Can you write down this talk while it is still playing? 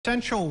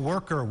Essential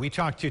worker we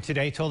talked to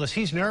today told us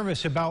he's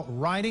nervous about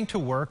riding to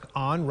work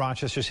on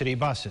Rochester City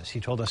buses. He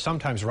told us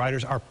sometimes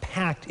riders are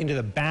packed into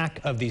the back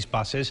of these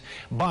buses,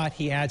 but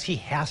he adds he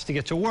has to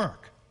get to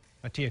work.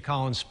 Tia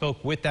Collins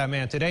spoke with that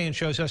man today and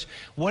shows us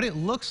what it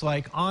looks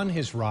like on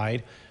his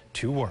ride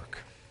to work.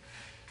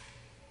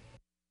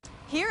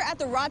 Here at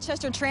the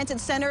Rochester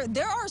Transit Center,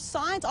 there are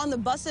signs on the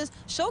buses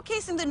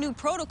showcasing the new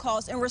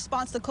protocols in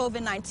response to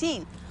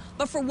COVID-19.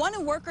 But for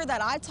one worker that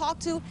I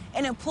talked to,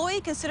 an employee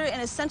considered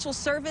an essential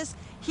service,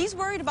 he's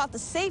worried about the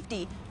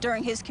safety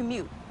during his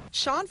commute.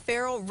 Sean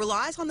Farrell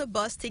relies on the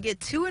bus to get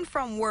to and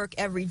from work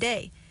every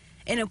day.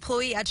 An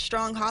employee at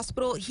Strong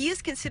Hospital, he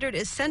is considered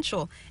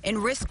essential and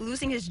risks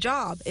losing his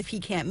job if he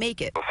can't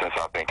make it. Since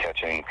I've been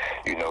catching,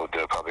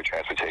 the public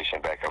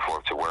transportation back and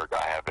forth to work,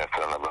 I have been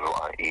feeling a little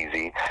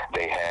uneasy.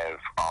 They have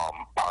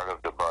part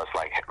of the bus,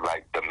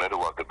 like the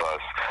middle of the bus,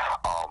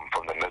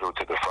 from the middle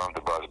to the front of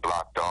the bus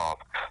blocked off,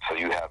 so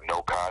you have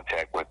no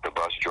contact with the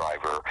bus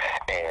driver,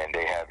 and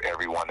they have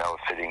everyone else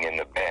sitting in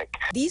the back.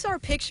 These are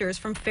pictures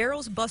from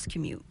Farrell's bus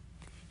commute.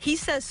 He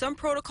says some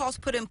protocols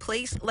put in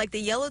place, like the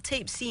yellow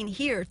tape seen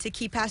here to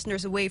keep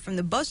passengers away from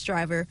the bus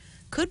driver,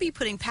 could be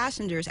putting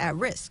passengers at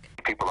risk.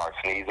 People are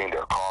sneezing,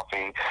 they're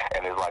coughing,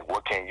 and it's like,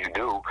 what can you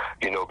do?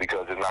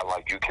 Because it's not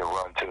like you can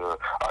run to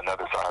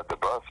another side of the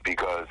bus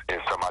because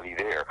there's somebody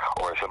there,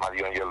 or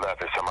somebody on your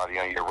left, or somebody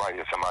on your right,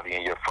 or somebody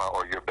in your front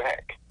or your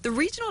back. The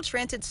Regional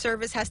Transit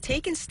Service has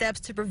taken steps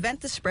to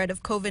prevent the spread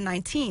of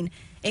COVID-19,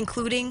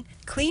 including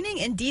cleaning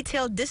and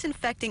detailed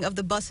disinfecting of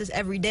the buses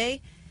every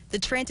day. The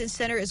Transit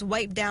Center is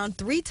wiped down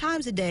 3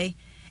 times a day,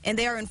 and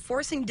they are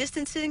enforcing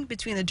distancing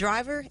between the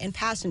driver and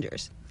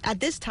passengers. At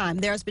this time,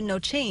 there has been no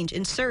change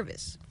in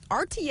service.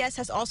 RTS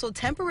has also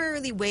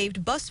temporarily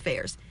waived bus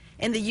fares,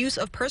 and the use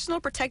of personal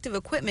protective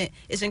equipment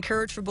is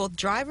encouraged for both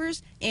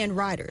drivers and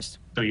riders.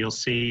 So you'll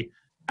see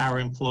our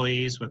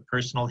employees with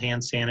personal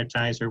hand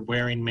sanitizer,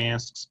 wearing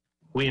masks.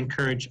 We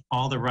encourage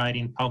all the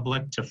riding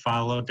public to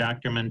follow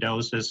Dr.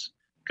 Mendoza's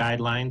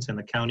guidelines and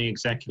the county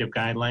executive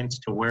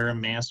guidelines to wear a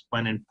mask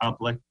when in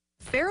public.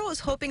 Farrell is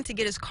hoping to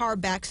get his car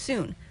back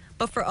soon,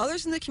 but for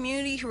others in the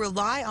community who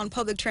rely on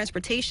public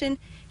transportation,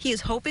 he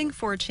is hoping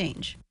for a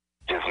change.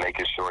 Just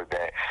making sure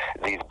that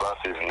these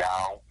buses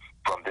now,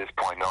 from this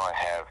point on,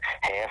 have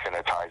hand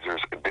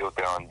sanitizers built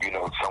on,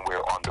 somewhere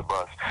on the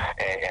bus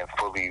and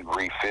fully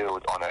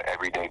refilled on an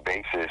everyday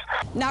basis.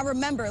 Now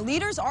remember,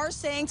 leaders are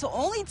saying to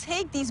only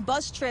take these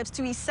bus trips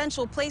to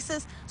essential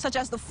places such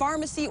as the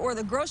pharmacy or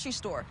the grocery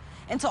store,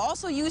 and to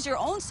also use your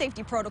own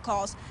safety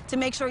protocols to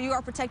make sure you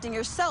are protecting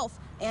yourself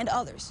and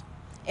others.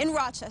 In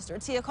Rochester,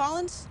 Tia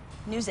Collins,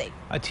 News 8.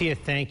 Tia,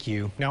 thank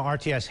you. Now,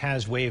 RTS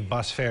has waived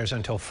bus fares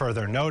until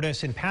further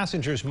notice, and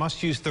passengers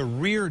must use the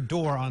rear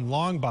door on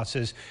long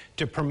buses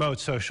to promote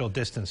social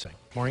distancing.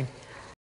 Maureen?